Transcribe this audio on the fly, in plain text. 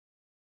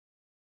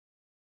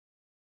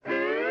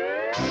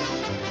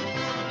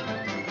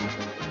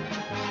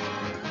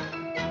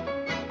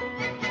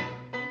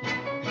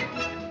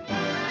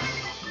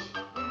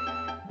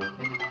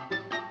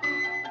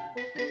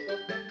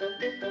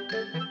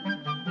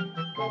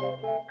In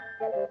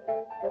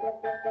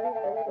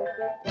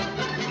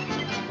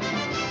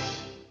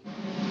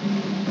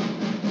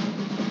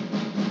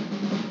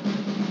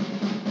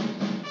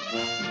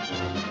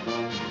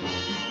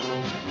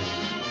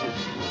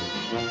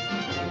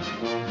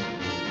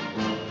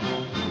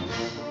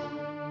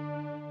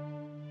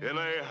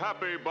a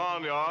happy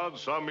barnyard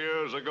some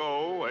years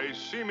ago, a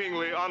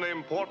seemingly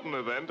unimportant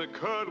event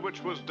occurred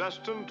which was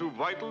destined to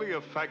vitally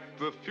affect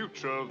the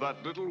future of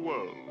that little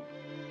world.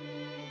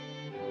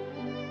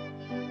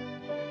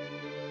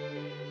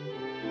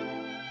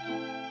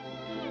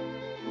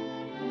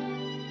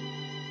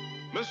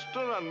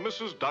 Mr. and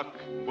Mrs. Duck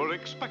were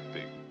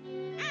expecting.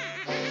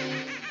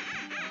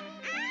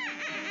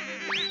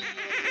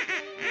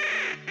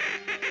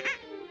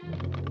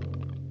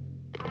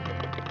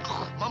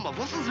 Mama,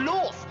 was ist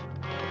los?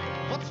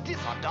 What's this,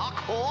 a dark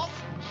horse?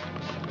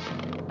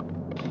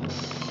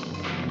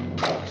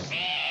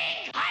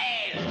 Sieg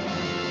Heil!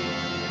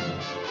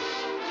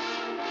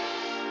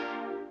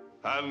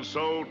 And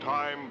so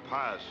time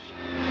passed.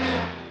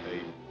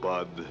 Hey,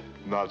 Bud,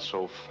 not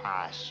so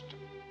fast.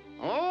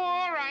 Oh,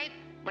 all right.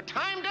 But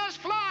time does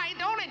fly,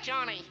 don't it,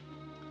 Johnny?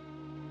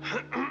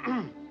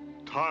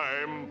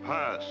 Time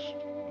passed.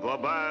 The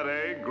bad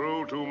egg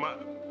grew to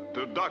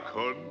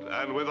duckhood,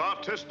 and with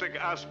artistic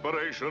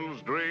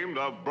aspirations dreamed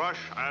of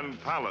brush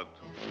and palette,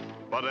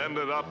 but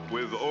ended up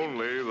with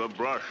only the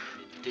brush.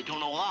 Did you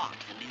know art?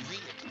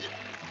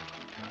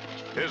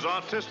 His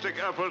artistic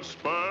efforts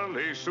spurned,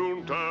 he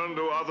soon turned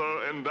to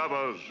other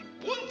endeavors.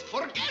 Und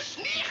vergiss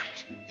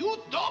nicht, you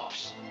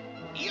dopes,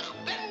 ich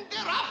bin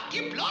der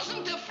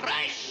aufgeblasene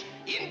Fresh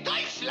in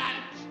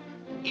Deutschland,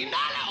 in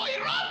alle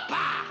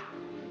Europa,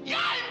 ja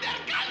in der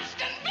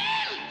ganzen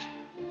Welt.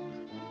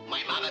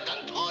 My mother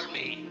done told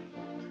me.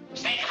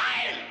 Sieg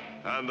Heil!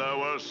 And there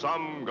were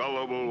some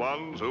gullible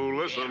ones who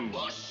listened.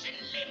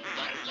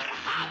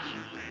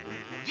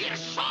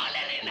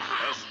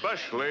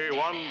 Especially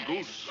one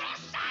goose,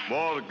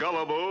 more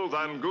gullible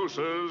than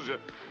gooses.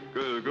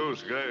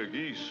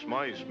 Geese,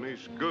 mice,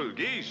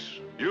 geese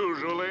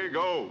usually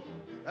go.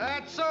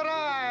 That's all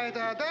right.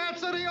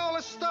 That's the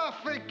old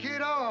stuff,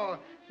 kiddo.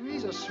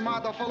 He's a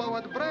smart fellow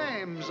with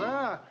brains,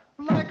 huh?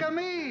 Like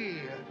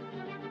me.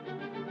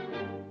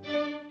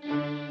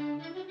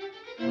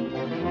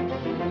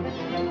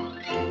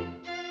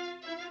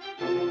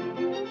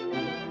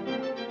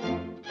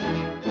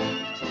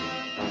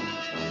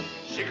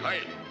 Sieg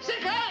Heil!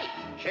 Sieg Heil!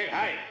 Sieg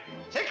Heil!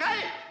 Sieg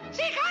Heil!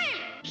 Sieg Heil!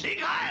 Sieg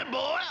Heil,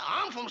 boy.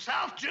 I'm from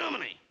South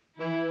Germany.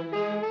 Sieg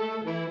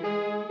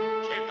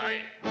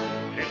Heil!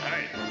 Sieg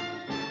Heil!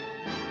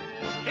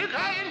 Sieg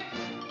Heil!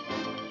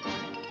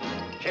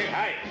 Sieg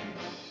Heil!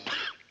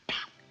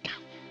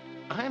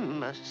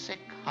 I'm a sick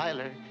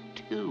heiler,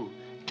 too.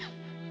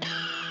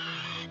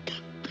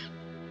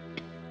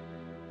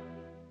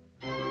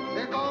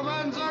 E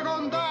comincia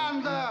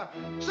contando!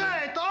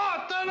 Sei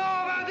tutte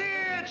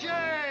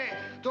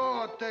 9:10!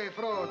 Tutti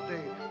frutti,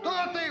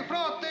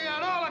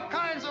 and all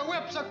kinds of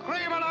whips of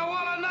cream and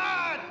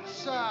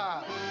walnuts!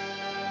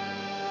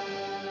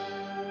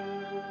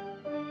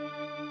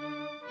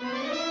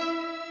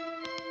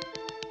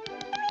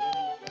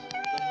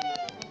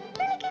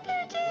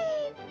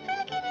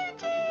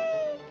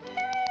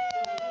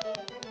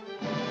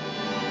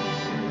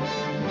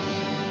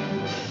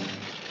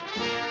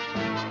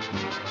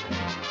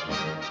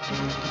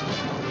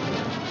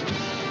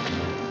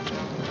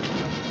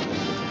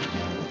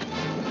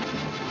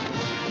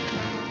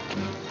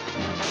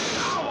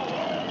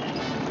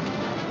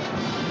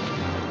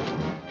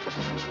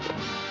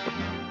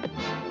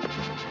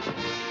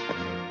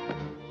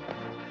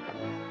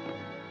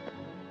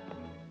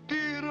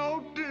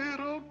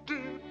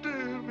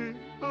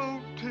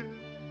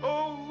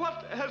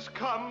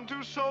 Come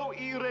to so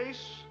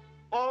erase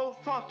all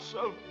thoughts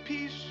of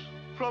peace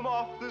from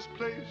off this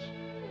place?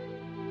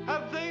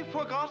 Have they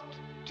forgot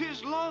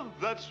 'tis love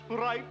that's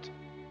right,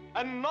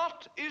 and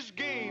naught is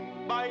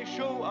gained by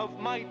show of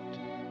might?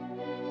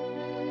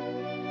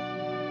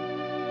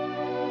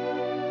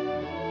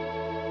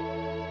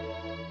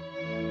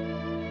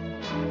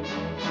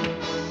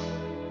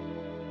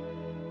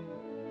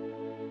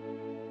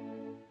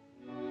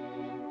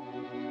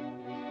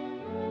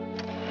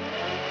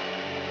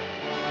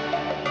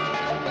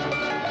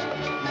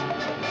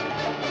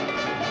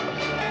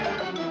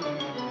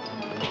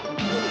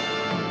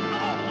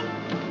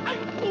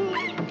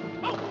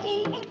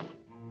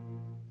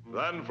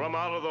 Then from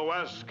out of the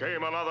west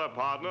came another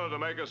partner to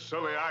make a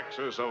silly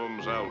axis of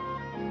himself.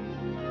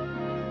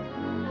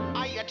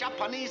 I a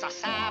Japanese, a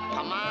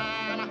sapper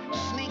man,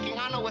 sneaking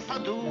on with a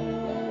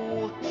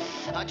do.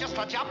 Just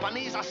a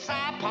Japanese, a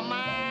sapper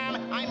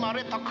man, I'm a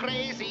little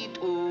crazy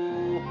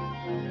too.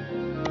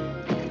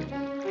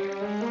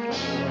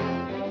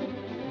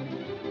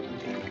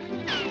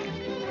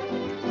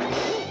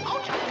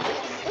 Ouch!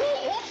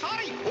 Oh,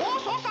 sorry. Oh,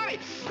 so sorry.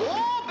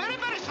 Oh, very,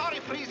 very sorry,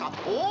 Frieza.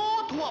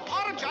 Oh, to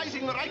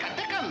apologizing like a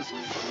Dickens.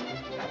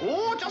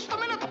 Oh, just a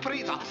minute,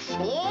 Frieza.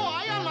 Oh,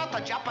 I am not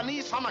a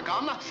Japanese son of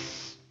gun.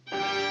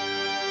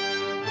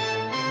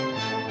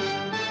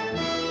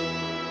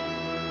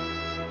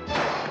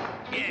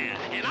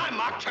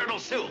 mock turtle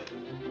soup.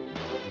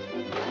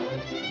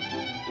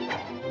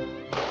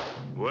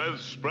 With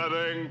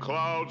spreading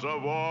clouds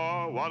of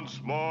war,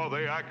 once more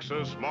the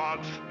Axis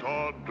march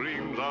toward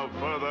dreams of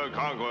further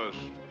conquest.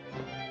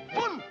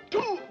 1,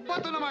 2,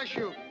 button on my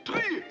shoe.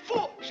 3,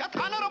 4, Shut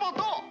honorable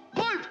door.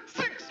 5,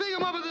 6, See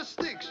him over the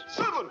sticks.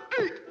 7,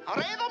 8,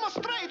 Array them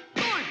straight.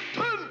 9,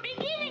 10.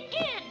 Begin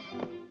again.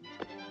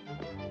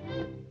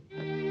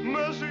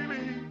 Mercy me,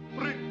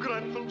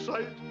 regretful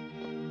sight.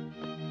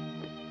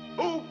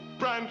 O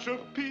branch of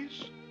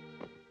peace,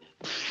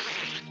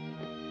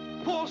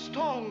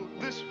 forestall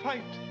this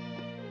fight.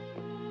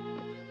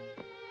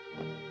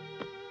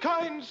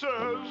 Kind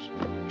sirs,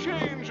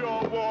 change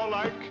your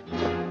warlike.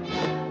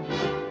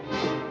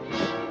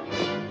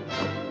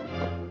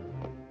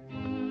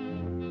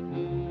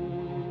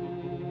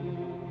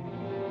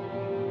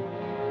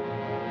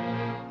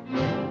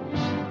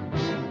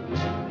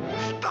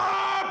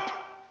 Stop!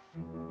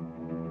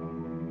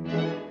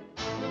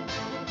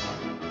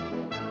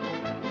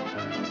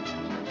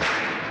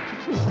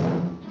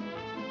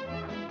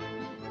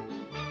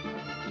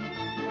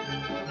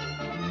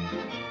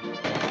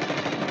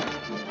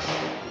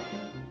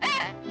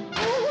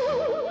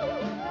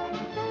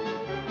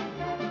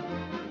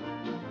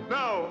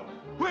 Now,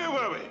 where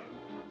were we?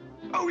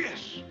 Oh,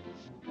 yes.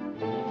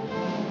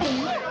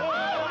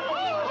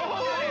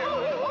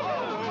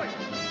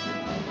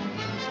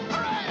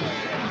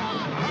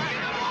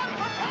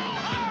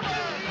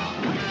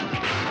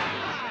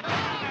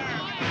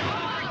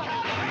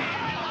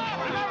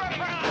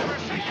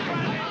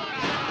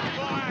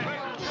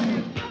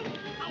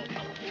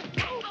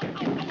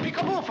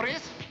 Peekaboo,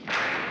 Frizz.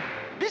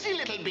 Busy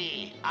little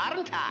bee,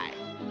 aren't I?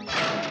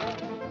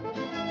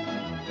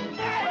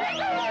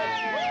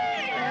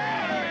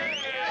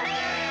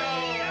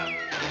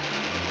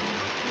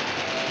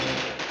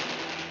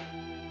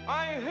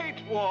 I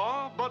hate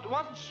war, but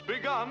once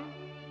begun,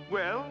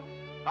 well,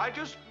 I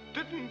just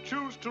didn't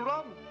choose to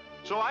run.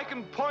 So I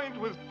can point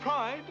with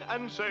pride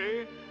and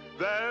say,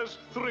 there's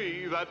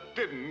 3 that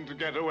didn't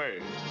get away.